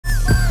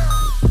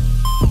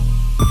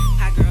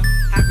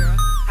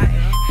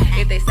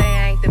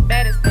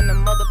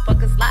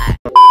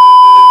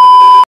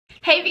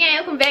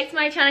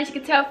channel. As you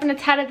can tell from the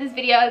title of this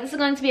video, this is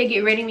going to be a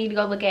get ready me to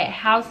go look at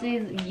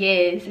houses.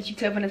 Yes, as you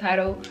can tell from the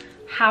title,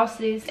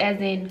 houses as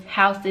in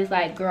houses,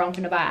 like girl I'm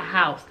gonna buy a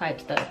house type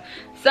stuff.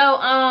 So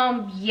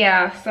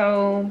yeah,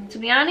 so to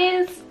be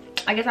honest,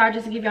 I guess I'll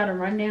just give y'all the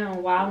rundown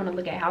on why I want to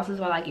look at houses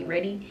while I get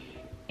ready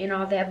and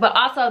all that. But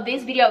also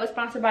this video is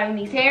sponsored by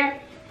Unice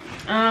Hair.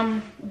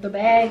 The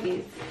bag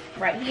is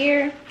right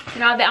here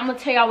and all that. I'm gonna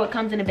tell y'all what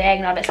comes in the bag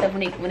and all that stuff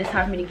when it's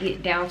time for me to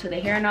get down to the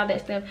hair and all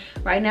that stuff.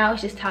 Right now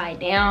it's just tied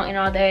down and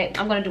all that.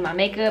 I'm gonna do my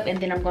makeup and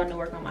then I'm going to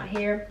work on my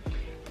hair,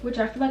 which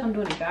I feel like I'm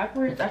doing it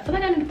backwards. I feel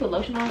like I need to put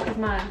lotion on because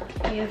my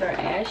hands are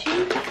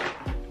ashy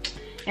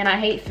and I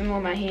hate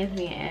filming my hands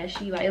being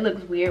ashy. Like, it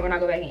looks weird when I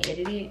go back and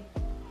edit it,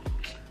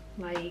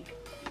 like,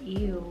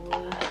 ew.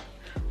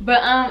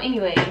 But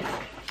anyways,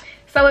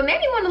 so what made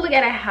me want to look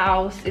at a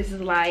house is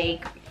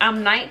like,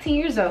 I'm 19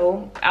 years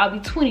old. I'll be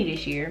 20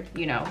 this year,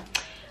 you know.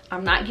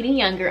 I'm not getting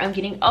younger, I'm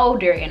getting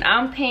older, and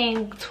I'm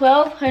paying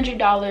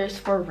 $1,200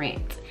 for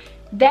rent.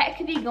 That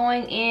could be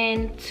going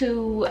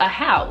into a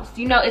house,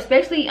 you know,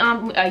 especially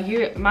a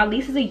year. My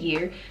lease is a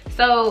year,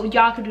 so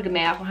y'all can do the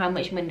math on how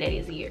much money that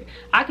is a year.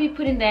 I could be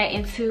putting that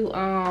into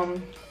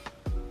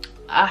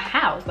a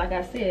house. Like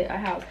I said, a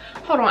house.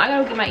 Hold on, I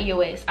gotta get my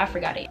EOS. I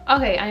forgot it.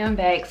 Okay, I am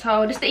back.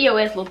 So this is the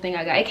EOS little thing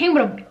I got. It came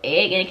with an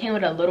egg and it came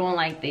with a little one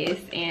like this,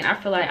 and I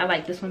feel like I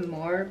like this one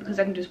more because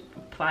I can just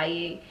apply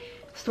it,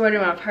 store it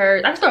in my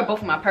purse. I can store both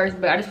in my purse,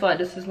 but I just feel like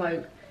this is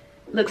like,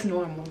 looks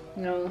normal,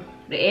 you know.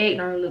 The egg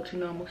normally looks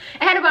normal.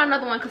 I had to buy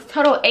another one because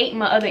Toto ate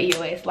my other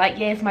EOS. Like,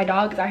 yes, my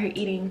dog is out here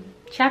eating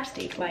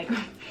chapstick. Like,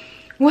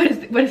 what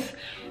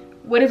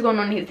is going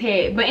on in his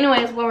head? But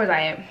anyways, where was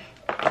I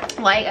at?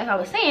 Like, as I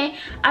was saying,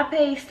 I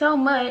pay so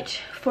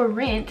much for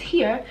rent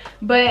here,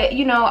 but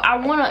you know, I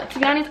wanna, to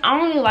be honest, I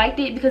only liked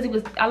it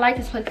because I like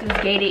this place because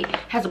it's gated,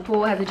 has a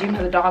pool, has a gym,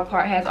 has a dog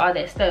park, has all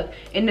that stuff.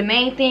 And the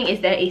main thing is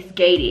that it's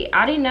gated.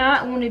 I did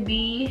not want to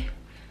be,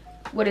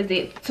 what is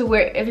it, to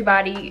where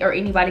everybody or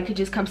anybody could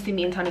just come see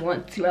me anytime they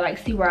want to, or like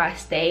see where I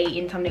stay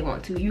anytime they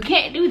want to. You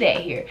can't do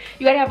that here.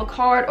 You gotta have a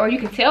card or you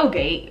can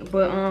tailgate,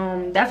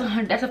 but that's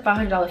a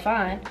 $500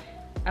 fine.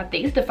 I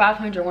think it's the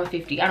 500 or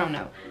 150, I don't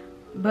know.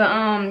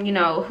 But you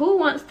know, who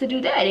wants to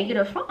do that and get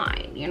a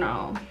fine, you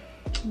know?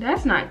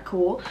 That's not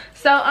cool.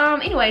 So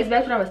anyways,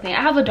 that's what I was saying.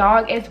 I have a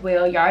dog as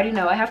well. You already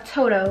know I have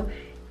Toto,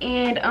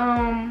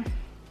 and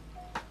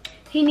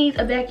he needs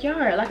a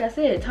backyard. Like I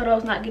said,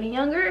 Toto's not getting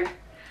younger,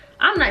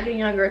 I'm not getting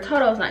younger,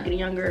 Toto's not getting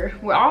younger.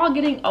 We're all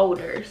getting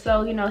older.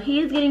 So, you know,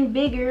 he's getting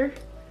bigger,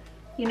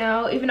 you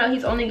know, even though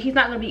he's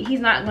not gonna be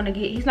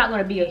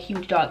a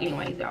huge dog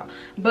anyways, y'all.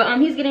 But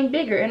he's getting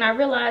bigger, and I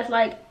realized,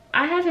 like,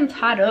 I have him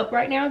tied up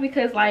right now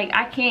because, like,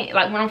 I can't,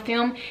 like, when I'm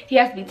filming, he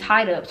has to be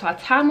tied up. So I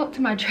tie him up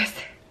to my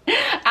dresser.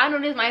 I know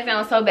this might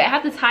sound so bad. I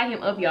have to tie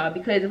him up, y'all,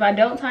 because if I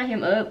don't tie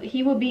him up,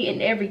 he will be in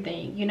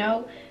everything, you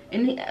know?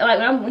 And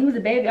when he was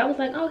a baby, I was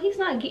like, oh, he's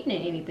not getting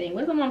in anything.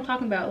 What's what I'm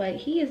talking about? Like,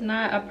 he is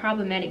not a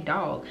problematic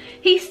dog.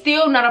 He's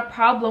still not a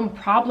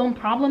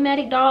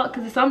problematic dog,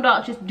 because some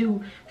dogs just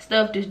do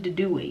stuff just to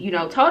do it. You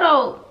know,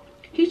 Toto,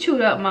 he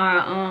chewed up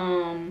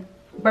my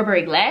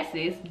Burberry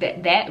glasses.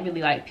 That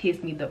really, like,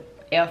 pissed me the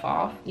F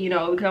off, you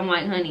know, because I'm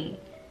like, honey,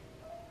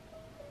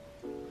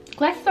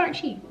 glasses aren't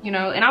cheap, you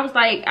know. And I was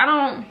like, I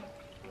don't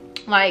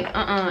like,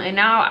 and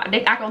now I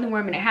can only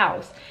wear them in the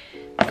house.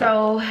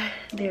 So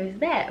there's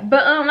that.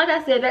 But like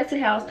I said, back to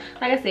the house.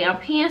 Like I said, I'm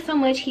paying so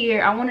much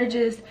here. I want to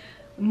just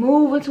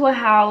move into a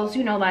house,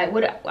 you know, like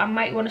what I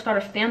might want to start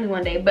a family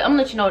one day. But I'm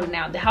gonna let you know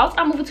now, the house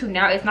I'm moving to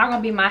now, it's not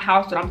gonna be my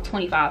house when I'm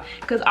 25,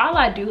 because all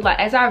I do, like,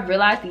 as I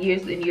realized the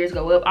years and years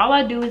go up, all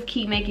I do is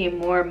keep making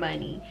more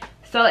money.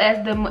 So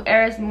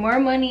as more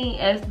money,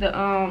 as the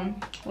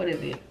what is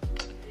it,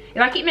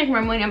 if I keep making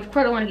more money, I'm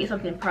probably want to get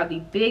something probably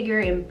bigger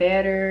and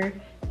better,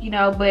 you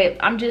know. But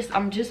I'm just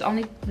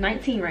only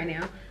 19 right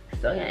now.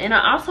 So yeah, and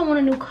I also want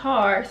a new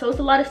car. So it's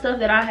a lot of stuff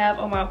that I have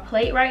on my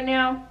plate right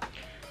now.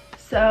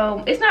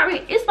 So it's not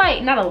really, it's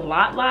like not a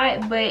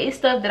lot, but it's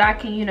stuff that I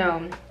can, you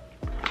know,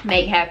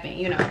 make happen,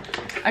 you know.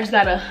 I just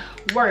gotta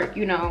work,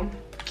 you know.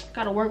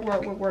 Gotta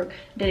work,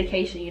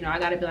 dedication, you know. I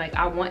gotta be like,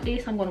 I want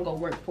this, I'm gonna go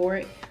work for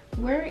it.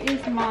 Where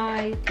is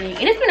my thing?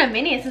 And it's been a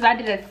minute since I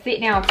did a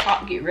sit down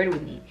talk get ready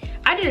with me.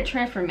 I did a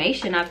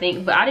transformation, I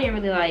think, but I didn't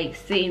really like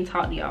sit and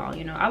talk to y'all,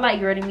 you know. I like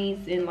get ready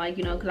meets and, like,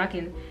 you know, because I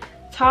can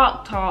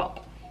talk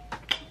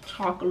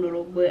a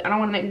little, but I don't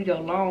want to make the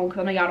video long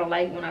because I know y'all don't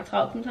like when I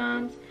talk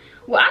sometimes.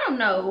 Well, I don't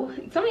know.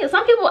 Some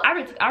people,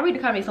 I read the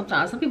comments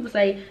sometimes. Some people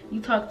say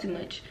you talk too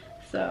much.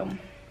 So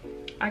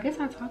I guess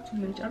I talk too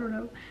much. I don't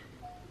know.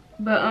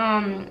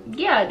 But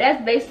yeah,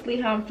 that's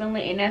basically how I'm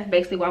feeling, and that's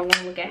basically why I'm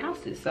gonna look at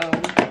houses. So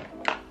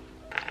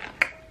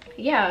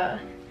yeah,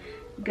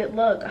 good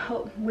luck.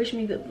 Wish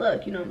me good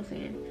luck, you know what I'm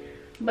saying.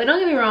 But don't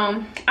get me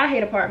wrong, I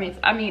hate apartments.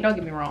 I mean, don't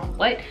get me wrong,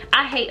 like,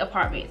 I hate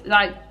apartments.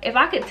 Like, if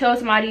I could tell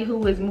somebody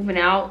who is moving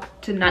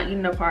out to not get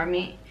an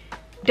apartment,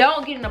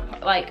 don't get an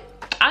apartment. Like,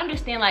 I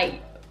understand,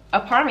 like,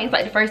 apartment is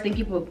like the first thing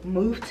people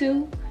move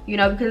to, you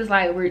know, because it's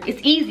like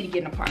it's easy to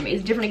get an apartment.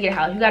 It's different to get a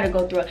house. You gotta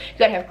go through it. You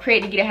gotta have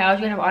credit to get a house.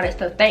 You gotta have all that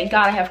stuff. Thank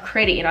God I have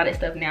credit and all that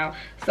stuff now.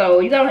 So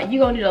you're gonna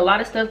need a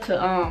lot of stuff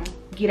to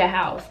get a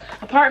house.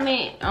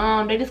 Apartment,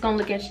 they just gonna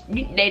look at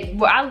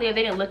where I live.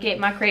 They didn't look at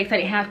my credit 'cause I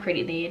didn't have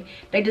credit then.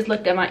 They just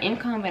looked at my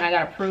income and I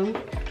got approved.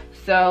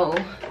 So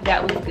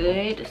that was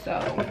good.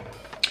 So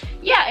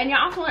yeah, and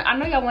y'all also, I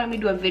know y'all wanted me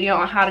to do a video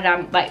on how did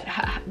I, like,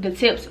 the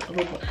tips,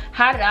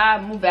 how did I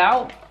move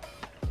out.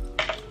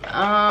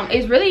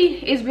 It's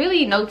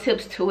really no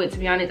tips to it, to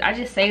be honest. I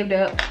just saved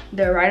up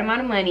the right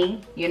amount of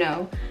money, you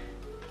know.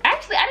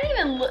 Actually, I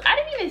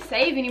didn't even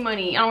save any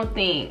money, I don't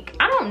think.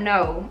 I don't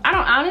know.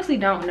 I honestly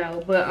don't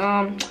know. But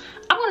I'm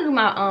gonna do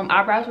my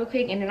eyebrows real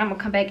quick, and then I'm gonna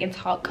come back and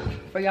talk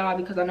for y'all,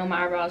 because I know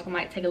my eyebrows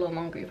might take a little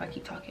longer if I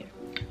keep talking.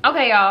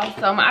 Okay, y'all,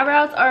 so my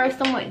eyebrows are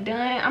somewhat done.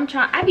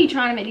 I be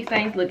trying to make these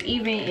things look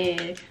even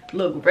and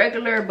look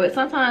regular, but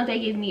sometimes they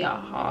give me a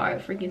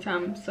hard freaking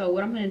time. So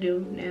what I'm gonna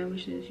do now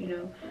is just, you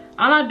know,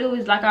 all I do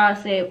is, like I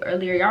said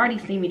earlier, you already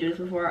seen me do this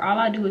before, all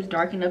I do is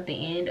darken up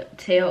the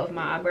tail of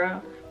my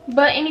eyebrow.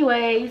 But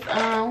anyways,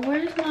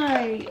 where's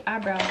my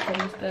eyebrow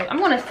setting stuff? I'm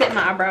gonna set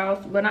my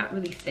eyebrows, but not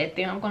really set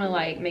them. I'm gonna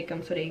like make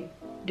them so they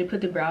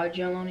put the brow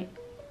gel on it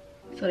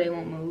so they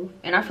won't move.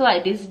 And I feel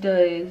like this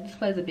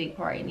plays a big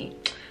part in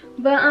it.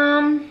 But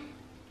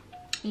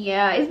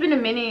yeah, it's been a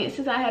minute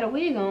since I had a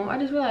wig on. I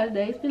just realized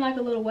that it's been like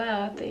a little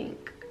while, I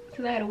think,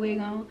 since I had a wig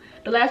on.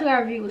 The last one I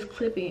reviewed was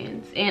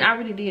clip-ins, and I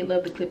really did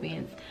love the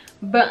clip-ins.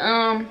 But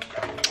I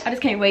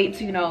just can't wait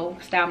to, you know,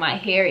 style my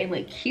hair and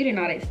look cute and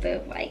all that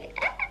stuff. Like,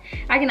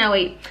 I cannot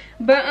wait.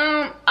 But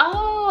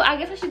oh, I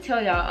guess I should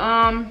tell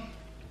y'all.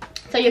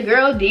 So your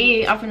girl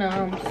did. I'm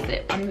gonna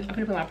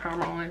put my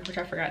primer on, which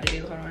I forgot to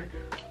do. Hold on.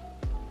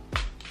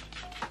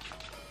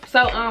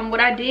 So what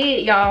I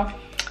did, y'all,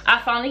 I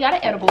finally got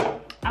an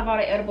edible. I bought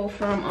an edible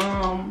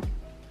from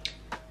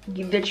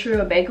the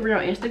True Bakery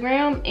on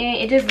Instagram, and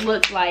it just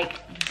looked like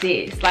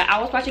this. Like, I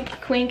was watching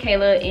Queen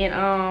Kayla, and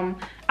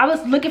I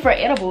was looking for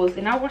edibles,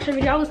 and I watched her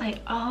video. I was like,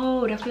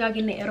 oh, that's where y'all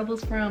getting the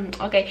edibles from.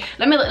 Okay,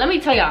 let me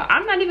tell y'all,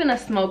 I'm not even a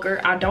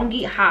smoker. I don't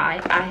get high.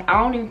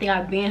 I don't even think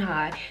I've been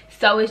high.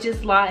 So it's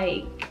just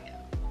like,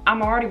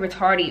 I'm already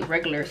retarded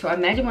regular. So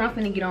imagine what I'm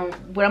gonna get on,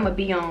 what I'm gonna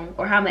be on,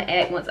 or how I'm gonna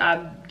act once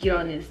I get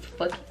on this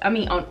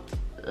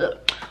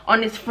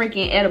on this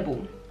freaking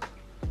edible.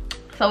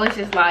 So it's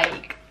just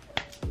like,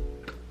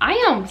 I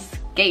am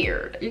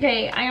scared.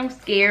 Okay, I am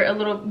scared a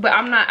little, but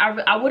I'm not.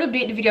 I would have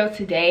did the video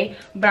today,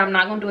 but I'm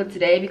not gonna do it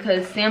today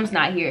because Sam's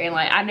not here, and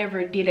like, I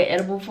never did an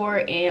edible for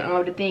it.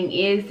 And the thing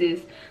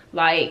is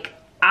like,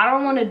 I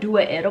don't want to do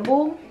an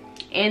edible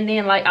and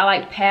then like I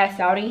like pass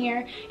out in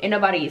here and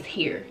nobody is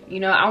here, you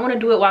know. I want to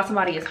do it while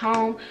somebody is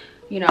home,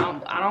 you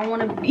know. I don't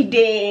want to be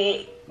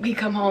dead. We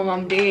come home,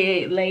 I'm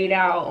dead, laid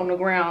out on the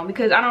ground,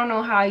 because I don't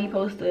know how you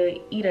supposed to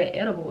eat an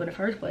edible in the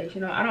first place, you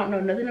know. I don't know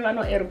nothing about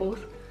no edibles,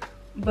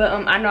 but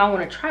I know I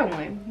want to try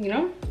one, you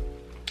know.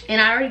 And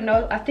I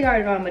think I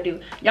already know what I'm gonna do.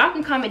 Y'all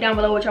can comment down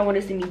below what y'all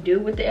want to see me do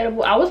with the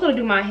edible. I was gonna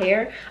do my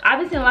hair. I've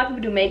been seeing a lot of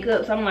people do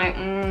makeup, so I'm like,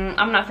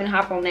 I'm not finna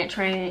hop on that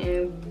train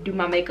and do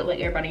my makeup like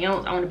everybody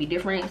else. I want to be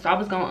different, so I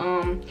was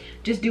gonna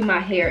just do my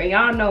hair. And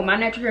y'all know my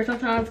natural hair,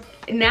 sometimes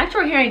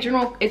natural hair in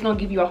general is gonna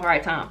give you a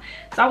hard time.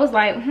 So I was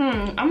like,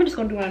 I'm just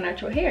gonna do my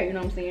natural hair, you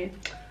know what I'm saying?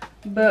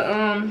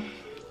 But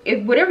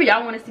if whatever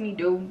y'all want to see me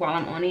do while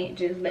I'm on it,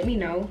 just let me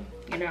know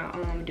and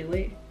I'll do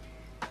it.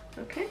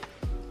 Okay.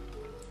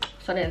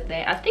 So that's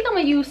that. I think I'm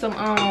gonna use some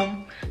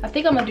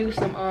do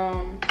some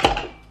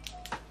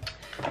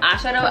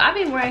eyeshadow. I've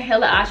been wearing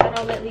hella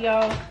eyeshadow lately,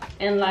 y'all,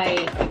 and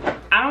like,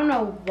 I don't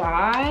know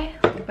why,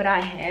 but I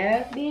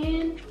have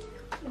been.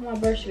 My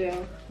brush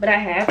fell, but I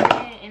have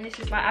been, and it's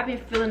just like, I've been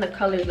feeling the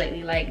colors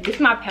lately. Like, this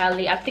is my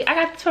palette. I think I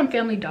got this from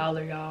Family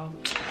Dollar, y'all.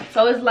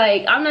 So it's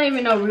like, I'm not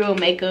even no real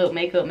makeup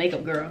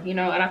girl, you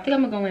know. And I think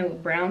I'm gonna go in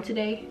with brown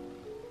today,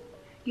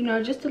 you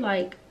know, just to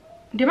like.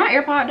 Did my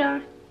AirPod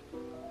die?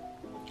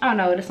 I don't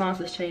know, the songs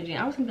was changing.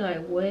 I was gonna be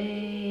like,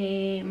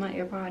 wait, my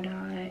AirPod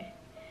died.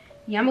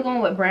 Yeah, I'm gonna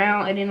go with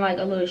brown and then like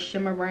a little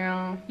shimmer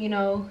brown, you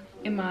know,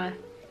 in my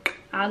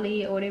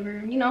eyelid or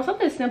whatever. You know,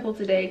 something simple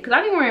today, because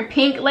I've been wearing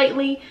pink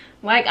lately.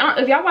 Like,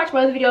 if y'all watch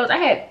my other videos, I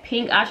had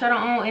pink eyeshadow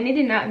on and it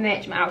did not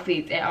match my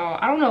outfits at all.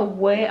 I don't know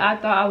what I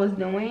thought I was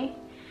doing,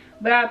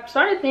 but I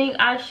started to think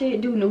I should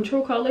do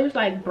neutral colors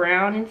like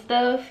brown and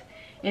stuff.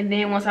 And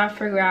then once I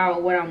figure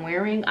out what I'm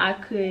wearing, I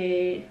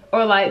could,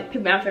 or like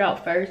pick my outfit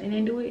out first and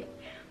then do it.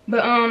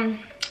 But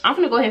I'm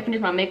gonna go ahead and finish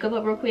my makeup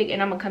up real quick,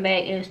 and I'm gonna come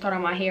back and start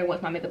on my hair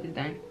once my makeup is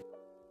done.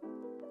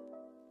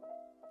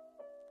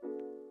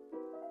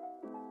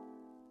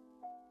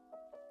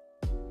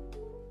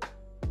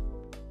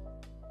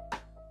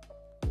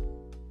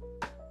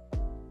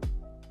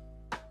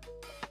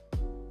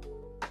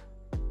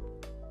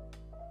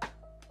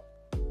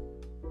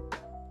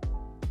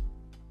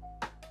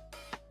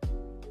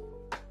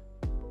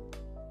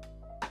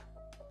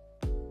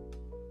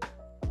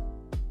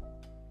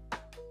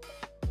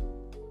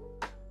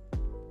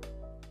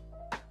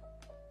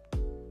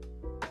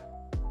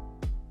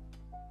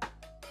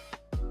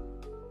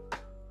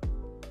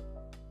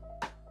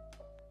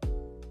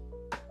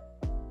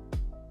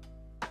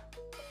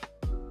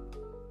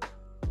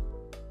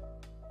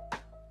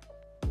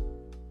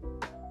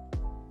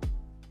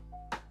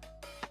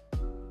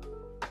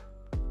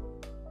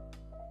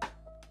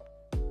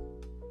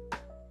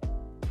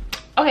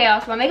 Okay,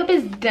 y'all, so my makeup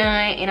is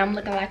done and I'm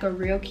looking like a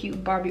real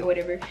cute Barbie or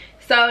whatever.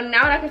 So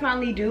now what I can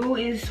finally do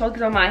is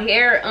focus on my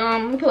hair.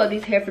 Let me pull up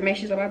these hair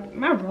formations.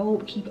 My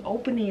robe keep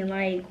opening,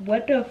 like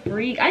what the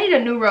freak. I need a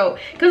new robe.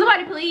 Cause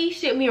somebody please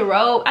ship me a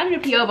robe. I need a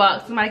PO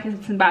box.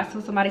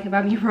 Somebody can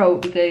buy me a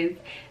robe because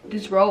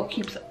this robe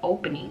keeps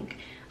opening.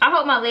 I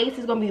hope my lace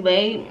is gonna be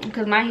laid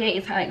because my head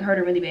is like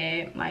hurting really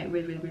bad, like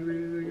really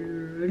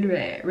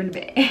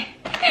bad.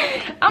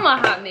 I'm a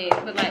hot mess,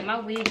 but like my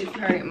wig is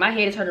hurting, my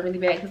head is hurting really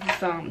bad because it's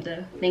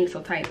the thing's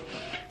so tight.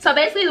 So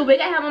basically the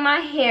wig I have on my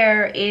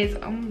hair is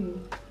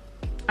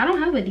I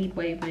don't have a deep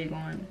wave wig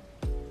on.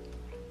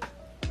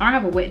 I don't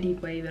have a wet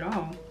deep wave at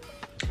all.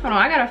 Hold on,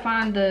 I gotta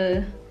find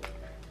the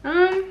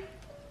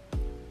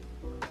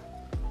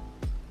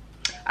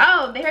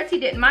oh, the hair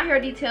my hair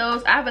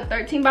details. I have a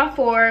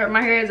 13x4.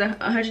 My hair is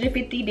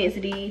 150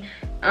 density.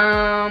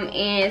 And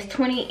it's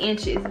 20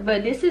 inches.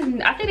 But this is,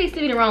 I think they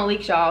sent me the wrong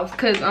leaks, y'all.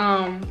 Because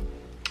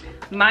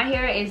my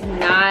hair is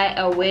not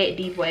a wet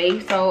deep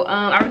wave. So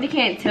I really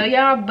can't tell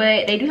y'all,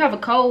 but they do have a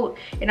code,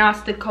 and I'll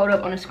stick the code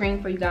up on the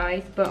screen for you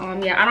guys. But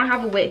yeah, I don't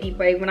have a wet deep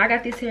wave. When I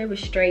got this hair, it was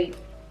straight.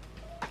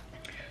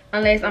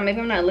 Unless maybe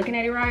I'm not looking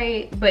at it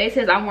right, but it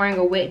says I'm wearing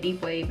a wet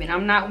deep wave and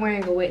I'm not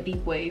wearing a wet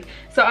deep wave.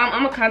 So I'm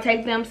gonna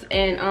contact them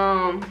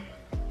and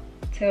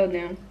tell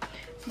them.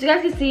 So you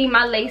guys can see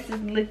my lace is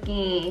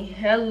looking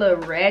hella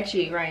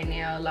ratchet right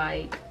now.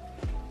 Like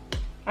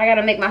I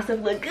gotta make myself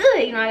look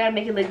good, you know, I gotta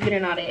make it look good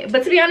and all that.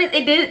 But to be honest,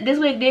 this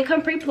wig did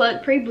come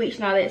pre-plucked, pre-bleached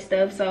and all that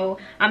stuff. So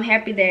I'm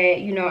happy that,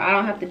 you know, I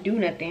don't have to do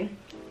nothing.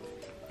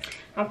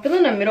 I'm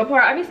feeling the middle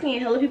part. I've been seeing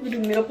hella people do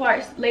middle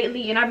parts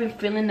lately and I've been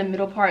feeling the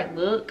middle part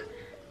look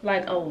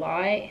like a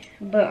lot.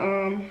 But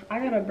I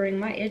gotta bring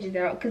my edges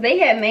out because they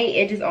had made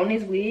edges on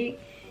this wig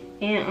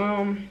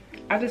and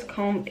I just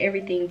combed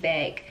everything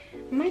back.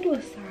 I might do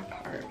a side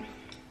part.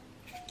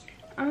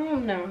 I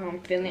don't know how I'm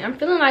feeling. I'm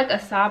feeling like a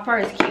side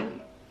part is cute,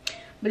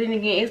 but then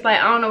again it's like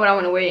I don't know what I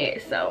want to wear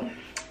yet, so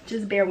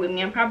just bear with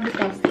me. I'm probably just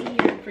gonna sit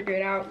here and figure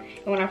it out,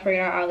 and when I figure it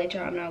out I'll let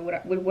y'all know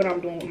what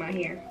I'm doing with my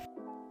hair.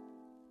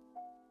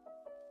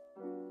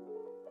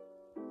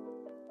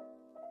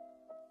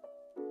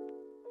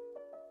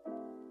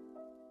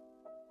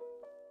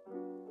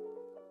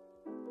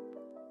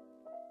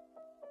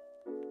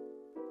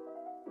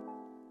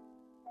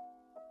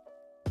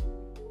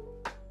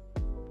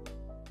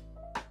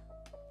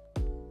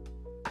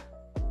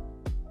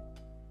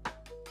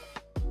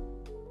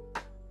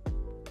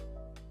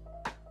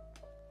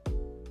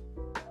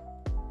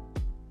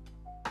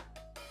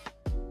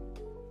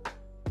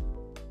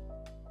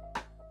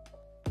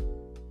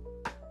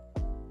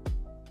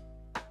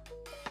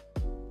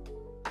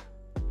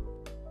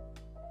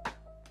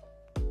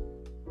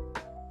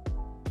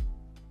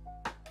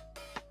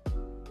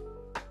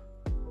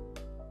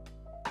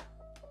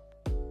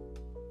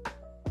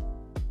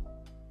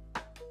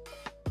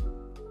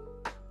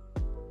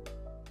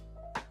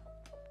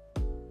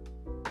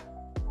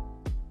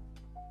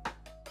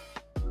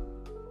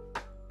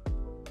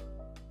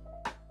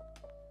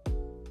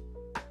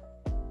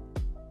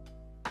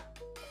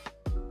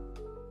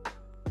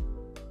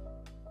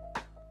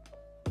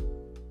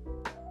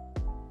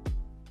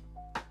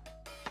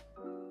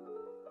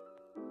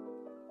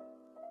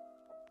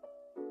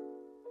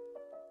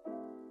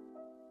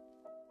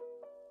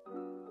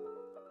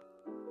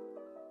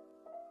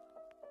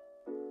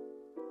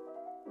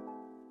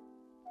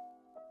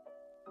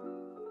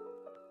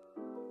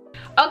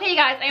 Okay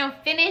guys, I am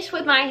finished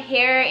with my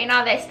hair and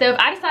all that stuff.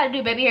 I decided to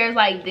do baby hairs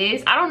like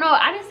this. I don't know,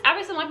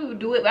 I've seen a lot of people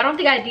do it, but I don't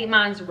think I did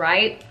mine's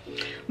right.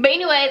 But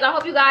anyways, I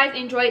hope you guys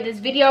enjoyed this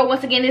video.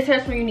 Once again, this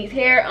hair's from Unice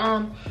Hair.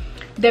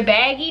 The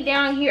baggie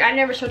down here, I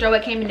never showed y'all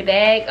what came in the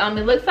bag.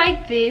 It looks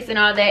like this and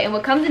all that, and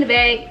what comes in the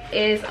bag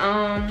is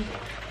a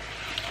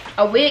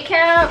wig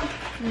cap.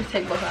 Let me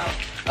take both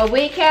out. A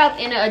wig cap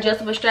and an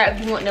adjustable strap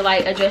if you want to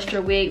like adjust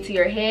your wig to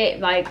your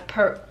head, like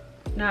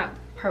not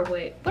per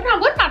wig. What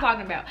am I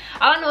talking about?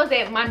 All I know is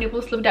that my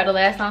nipple slipped out the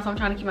last time, so I'm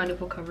trying to keep my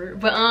nipple covered.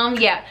 But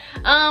yeah,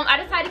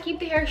 I decided to keep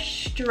the hair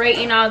straight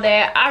and all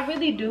that. I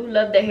really do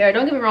love the hair.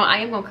 Don't get me wrong, I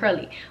am gonna curl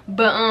it,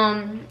 but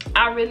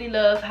I really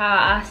love how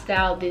I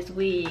styled this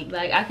wig.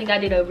 Like I think I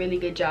did a really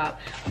good job.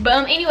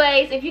 But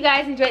anyways, if you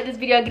guys enjoyed this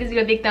video, give this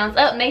video a big thumbs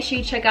up. Make sure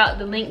you check out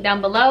the link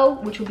down below,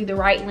 which will be the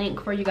right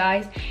link for you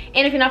guys.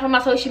 And if you're not from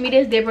my social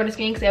medias, they're on the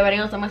screen because everybody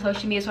else on my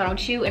social media, so I don't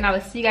chew. And I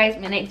will see you guys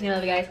in my next video.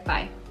 Love you guys.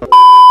 Bye.